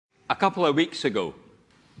A couple of weeks ago,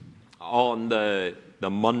 on the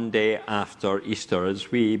Monday after Easter, as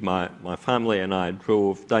my family and I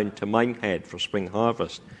drove down to Minehead for spring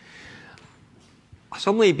harvest, I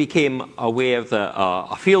suddenly became aware that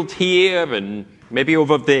a field here and maybe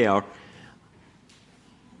over there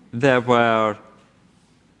were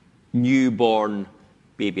newborn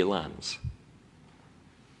baby lambs.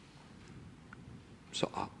 So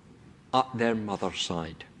at their mother's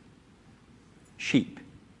side, sheep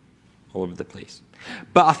all over the place.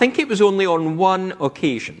 But I think it was only on one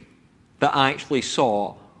occasion that I actually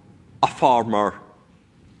saw a farmer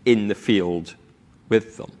in the field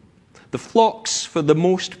with them. The flocks, for the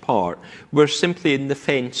most part, were simply in the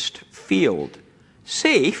fenced field,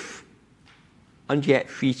 safe and yet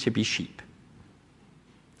free to be sheep.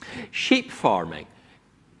 Sheep farming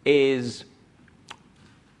is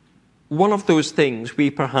one of those things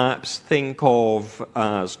we perhaps think of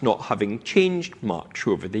as not having changed much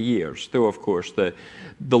over the years, though, of course, the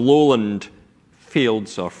lowland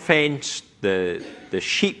fields are fenced, the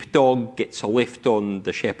sheepdog gets a lift on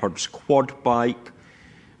the shepherd's quad bike,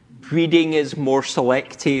 breeding is more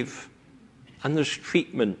selective, and there's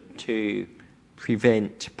treatment to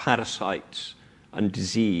prevent parasites and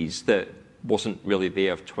disease that wasn't really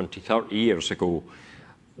there 20, 30 years ago,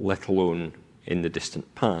 let alone in the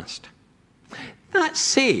distant past. That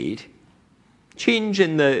said, change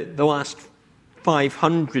in the last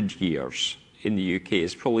 500 years in the UK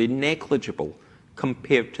is probably negligible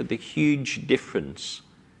compared to the huge difference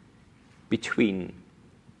between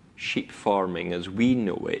sheep farming as we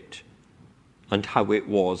know it and how it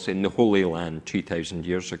was in the Holy Land 2,000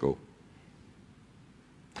 years ago.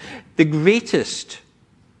 The greatest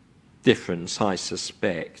difference, I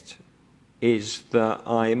suspect, is that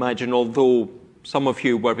I imagine, although some of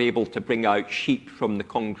you were able to bring out sheep from the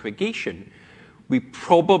congregation, we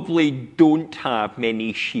probably don't have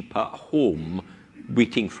many sheep at home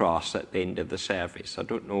waiting for us at the end of the service. I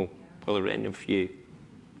don't know whether any of you,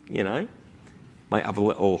 might have a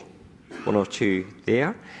little one or two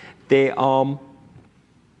there.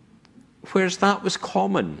 Whereas that was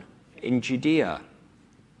common in Judea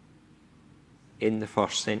in the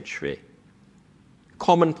first century.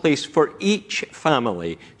 Commonplace for each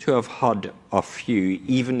family to have had a few,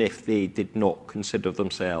 even if they did not consider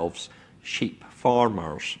themselves sheep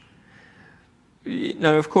farmers.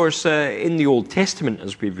 Now, of course, in the Old Testament,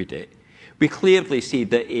 as we read it, we clearly see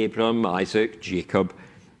that Abram, Isaac, Jacob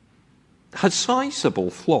had sizable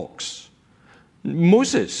flocks.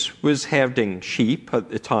 Moses was herding sheep at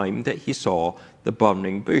the time that he saw the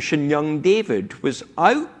burning bush, and young David was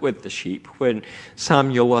out with the sheep when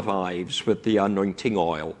Samuel arrives with the anointing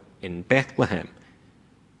oil in Bethlehem.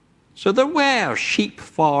 So there were sheep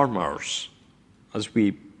farmers, as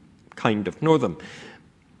we kind of know them.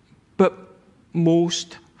 But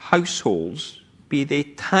most households, be they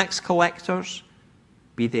tax collectors,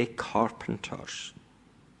 be they carpenters,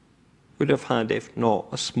 would have had, if not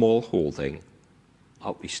a small holding,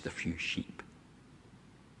 at least a few sheep.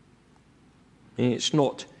 And it's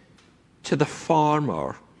not to the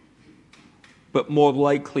farmer, but more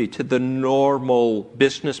likely to the normal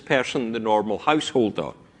business person, the normal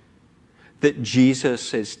householder, that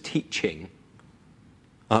Jesus is teaching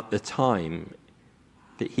at the time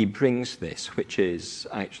that he brings this, which is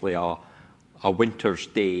actually a winter's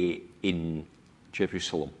day in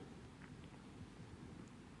Jerusalem.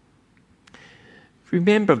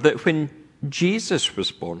 Remember that when Jesus was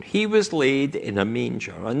born, he was laid in a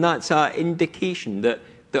manger, and that's an indication that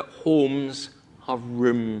homes have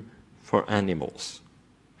room for animals.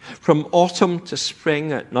 From autumn to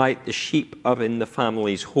spring at night, the sheep are in the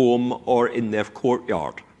family's home or in their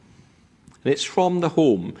courtyard. And it's from the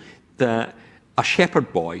home that a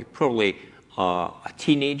shepherd boy, probably a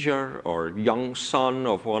teenager or young son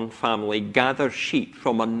of one family, gathers sheep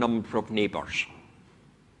from a number of neighbours,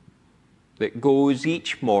 that goes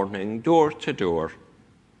each morning door to door,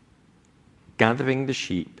 gathering the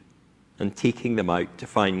sheep and taking them out to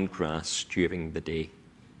find grass during the day.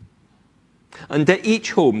 And at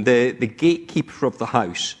each home, the gatekeeper of the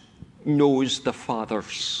house knows the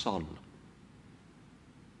father's son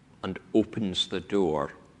and opens the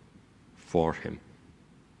door for him.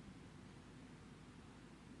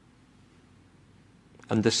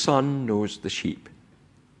 And the son knows the sheep,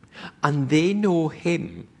 and they know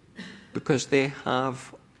him because they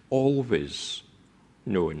have always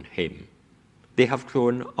known him. They have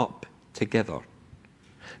grown up together.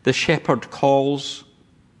 The shepherd calls,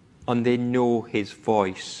 and they know his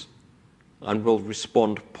voice and will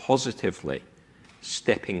respond positively,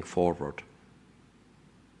 stepping forward.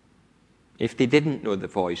 If they didn't know the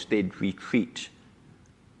voice, they'd retreat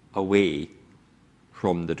away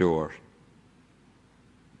from the door.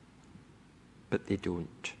 But they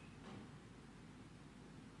don't.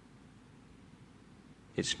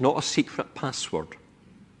 It's not a secret password,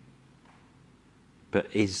 but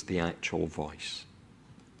is the actual voice.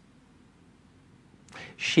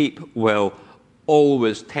 Sheep will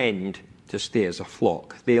always tend to stay as a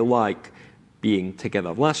flock. They like being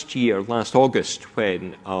together. Last August,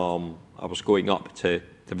 when I was going up to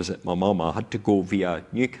visit my mum, I had to go via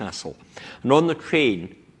Newcastle. And on the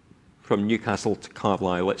train from Newcastle to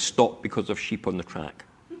Carlisle, it stopped because of sheep on the track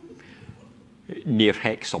near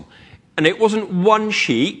Hexham. And it wasn't one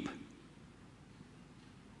sheep.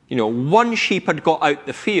 One sheep had got out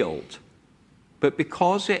the field, but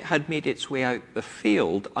because it had made its way out the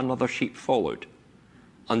field, another sheep followed,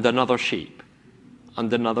 and another sheep,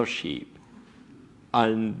 and another sheep.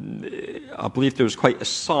 And I believe there was quite a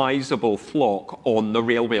sizable flock on the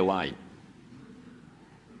railway line.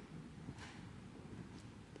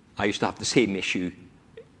 I used to have the same issue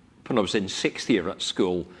when I was in sixth year at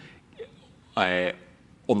school, on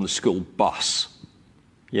the school bus.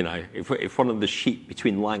 If one of the sheep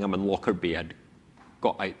between Langham and Lockerbie had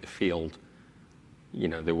got out the field,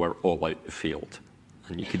 they were all out the field.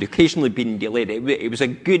 And you could occasionally be delayed. It was a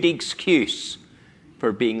good excuse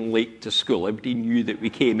for being late to school. Everybody knew that we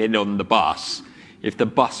came in on the bus if the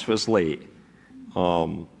bus was late. It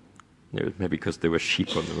was maybe because there were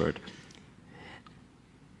sheep on the road.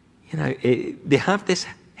 They have this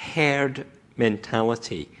herd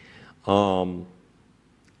mentality. And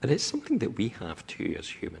it's something that we have too as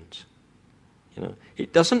humans.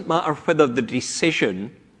 It doesn't matter whether the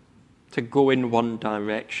decision to go in one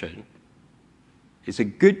direction is a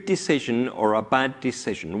good decision or a bad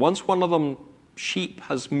decision. Once one of them sheep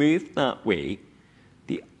has moved that way,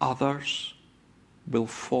 the others will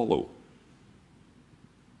follow.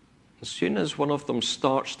 As soon as one of them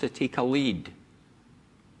starts to take a lead,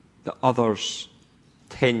 the others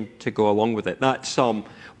tend to go along with it. That's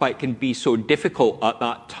why it can be so difficult at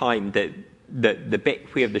that time, that the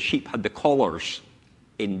bit where the sheep had the collars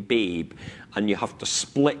in Babe and you have to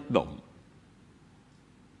split them.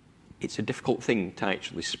 It's a difficult thing to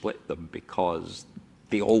actually split them because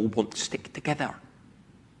they all want to stick together.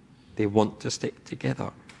 They want to stick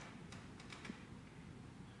together.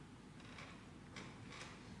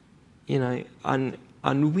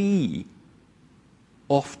 And we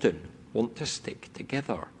often want to stick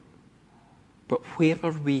together. But where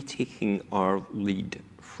are we taking our lead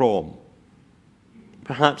from?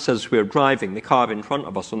 Perhaps as we're driving, the car in front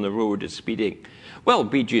of us on the road is speeding. Well,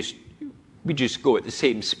 we just go at the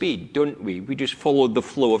same speed, don't we? We just follow the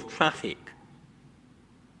flow of traffic.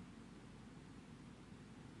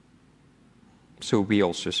 So we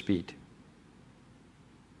also speed.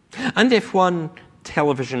 And if one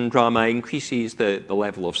television drama increases the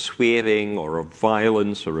level of swearing or of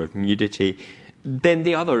violence or of nudity, then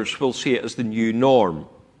the others will see it as the new norm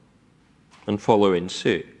and follow in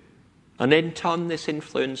suit. And in turn, this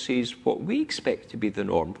influences what we expect to be the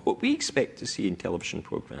norm, what we expect to see in television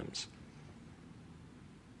programs.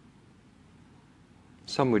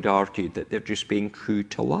 Some would argue that they're just being true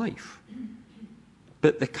to life.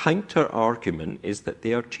 But the counter-argument is that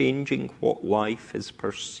they are changing what life is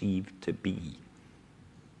perceived to be.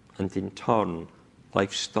 And in turn,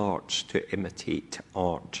 life starts to imitate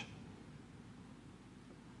art.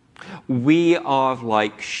 We are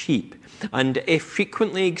like sheep, and if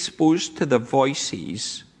frequently exposed to the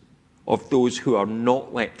voices of those who are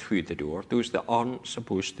not let through the door, those that aren't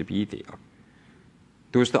supposed to be there,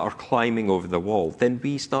 those that are climbing over the wall, then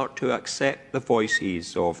we start to accept the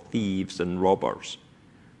voices of thieves and robbers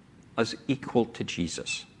as equal to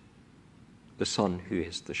Jesus, the Son who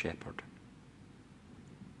is the shepherd.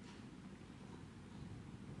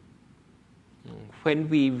 When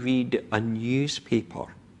we read a newspaper,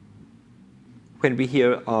 when we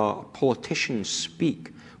hear a politician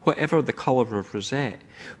speak, whatever the colour of rosette,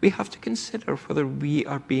 we have to consider whether we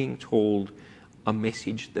are being told a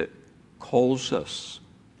message that calls us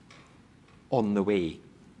on the way,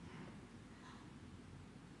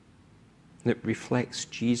 that reflects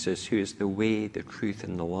Jesus, who is the way, the truth,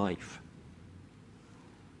 and the life.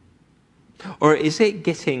 Or is it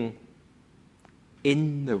getting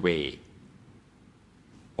in the way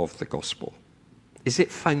of the gospel? Is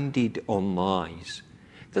it founded on lies?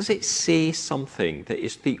 Does it say something that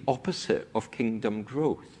is the opposite of kingdom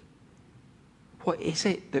growth? What is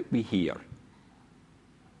it that we hear?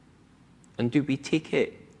 And do we take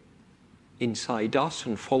it inside us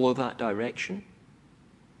and follow that direction?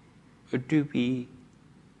 Or do we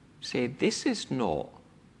say, this is not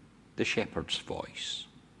the shepherd's voice?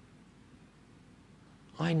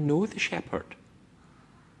 I know the shepherd.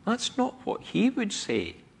 That's not what he would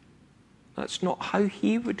say. That's not how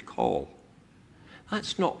he would call.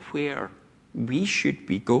 That's not where we should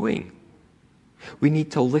be going. We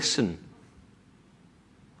need to listen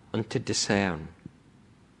and to discern.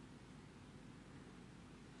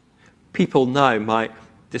 People now might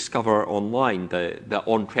discover online the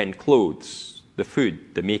on-trend clothes, the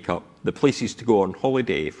food, the makeup, the places to go on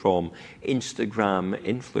holiday from Instagram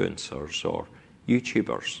influencers or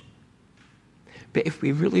YouTubers. But if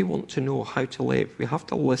we really want to know how to live, we have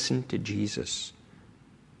to listen to Jesus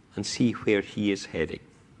and see where he is heading.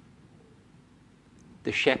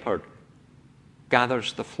 The shepherd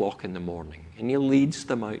gathers the flock in the morning and he leads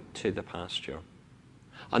them out to the pasture.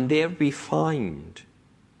 And there we find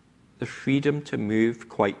the freedom to move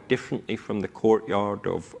quite differently from the courtyard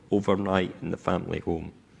of overnight in the family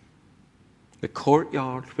home. The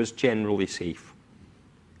courtyard was generally safe,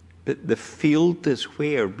 but the field is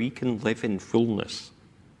where we can live in fullness.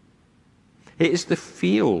 It is the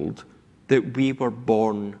field that we were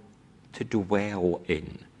born to dwell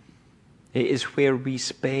in. It is where we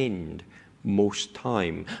spend most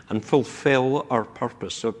time and fulfill our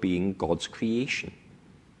purpose of being God's creation.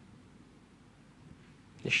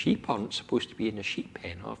 The sheep aren't supposed to be in a sheep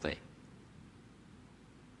pen, are they?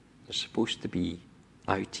 They're supposed to be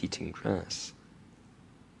out eating grass.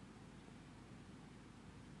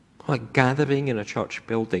 Like gathering in a church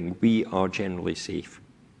building, we are generally safe.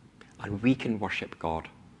 And we can worship God.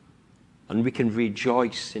 And we can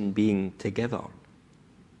rejoice in being together.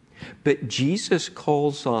 But Jesus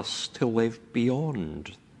calls us to live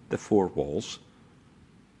beyond the four walls.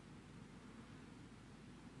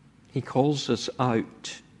 He calls us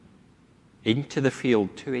out into the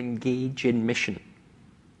field to engage in mission.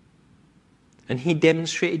 And he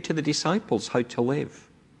demonstrated to the disciples how to live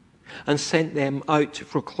and sent them out to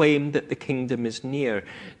proclaim that the kingdom is near,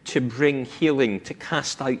 to bring healing, to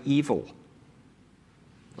cast out evil.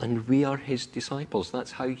 And we are his disciples.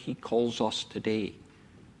 That's how he calls us today.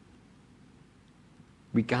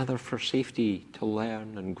 We gather for safety, to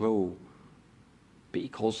learn and grow, but he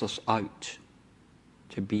calls us out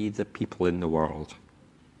to be the people in the world.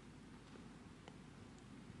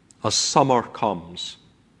 As summer comes,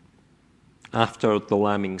 after the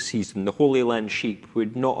lambing season, the Holy Land sheep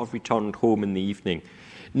would not have returned home in the evening,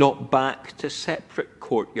 not back to separate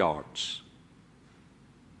courtyards,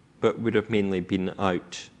 but would have mainly been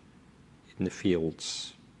out in the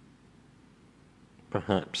fields,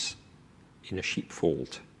 perhaps in a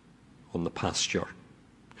sheepfold on the pasture,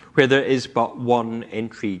 where there is but one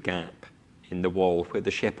entry gap in the wall where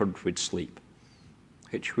the shepherd would sleep,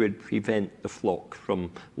 which would prevent the flock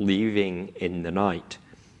from leaving in the night.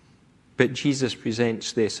 But Jesus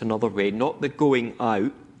presents this another way, not the going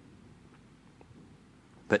out,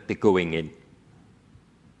 but the going in.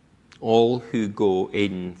 All who go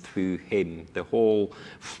in through him, the whole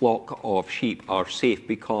flock of sheep, are safe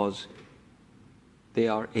because they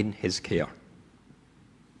are in his care.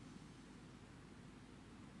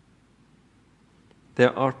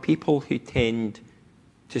 There are people who tend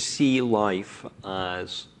to see life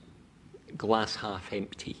as glass half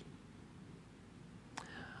empty.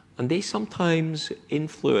 And they sometimes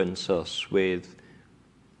influence us with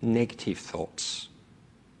negative thoughts.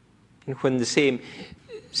 And when the same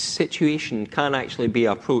situation can actually be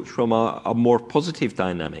approached from a more positive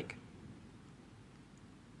dynamic,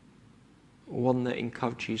 one that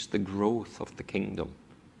encourages the growth of the kingdom,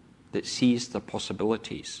 that sees the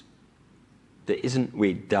possibilities, that isn't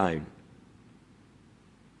weighed down.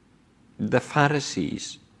 The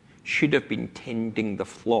Pharisees should have been tending the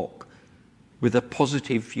flock with a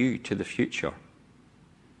positive view to the future.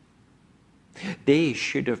 They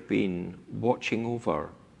should have been watching over,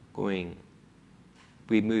 going,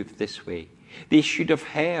 we move this way. They should have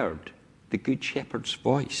heard the Good Shepherd's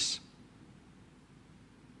voice.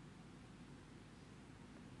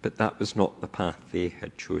 But that was not the path they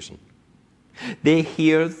had chosen. They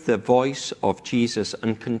hear the voice of Jesus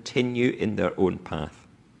and continue in their own path.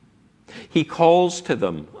 He calls to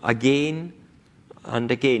them again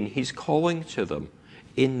and again. He's calling to them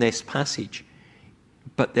in this passage,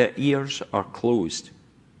 but their ears are closed.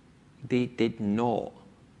 They did not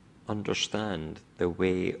understand the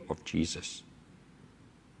way of Jesus.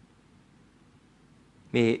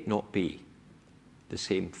 May it not be the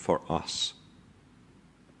same for us.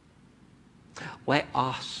 Let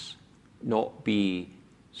us not be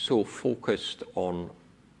so focused on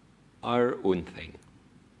our own thing,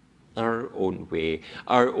 our own way,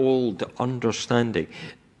 our old understanding,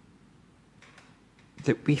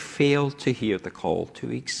 that we fail to hear the call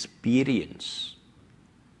to experience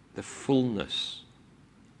the fullness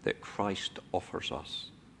that Christ offers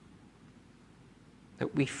us.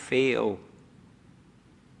 that we fail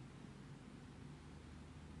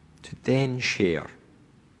to then share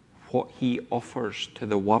what he offers to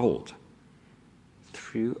the world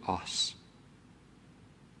through us.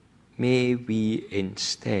 May we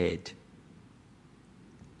instead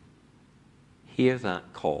hear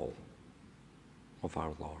that call of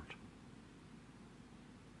our Lord.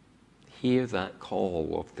 Hear that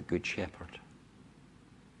call of the Good Shepherd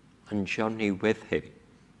and journey with him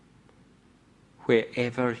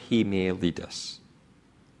wherever he may lead us,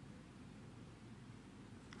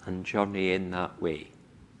 and journey in that way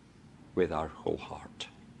with our whole heart.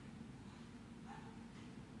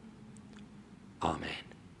 Amen.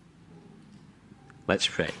 Let's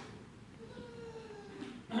pray.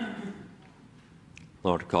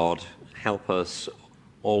 Lord God, help us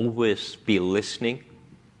always be listening.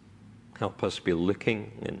 Help us be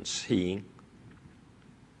looking and seeing.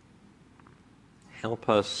 Help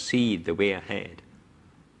us see the way ahead.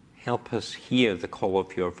 Help us hear the call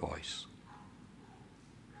of your voice,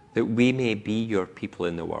 that we may be your people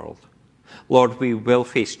in the world. Lord, we will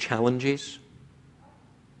face challenges.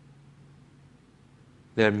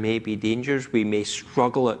 There may be dangers. We may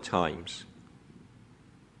struggle at times.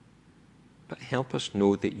 But help us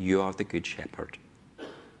know that you are the Good Shepherd,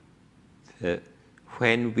 that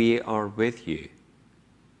when we are with you,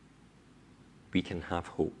 we can have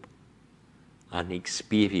hope and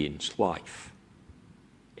experience life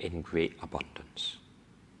in great abundance.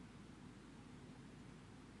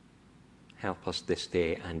 Help us this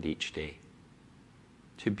day and each day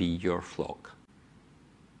to be your flock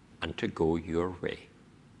and to go your way.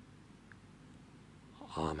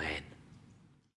 Amen.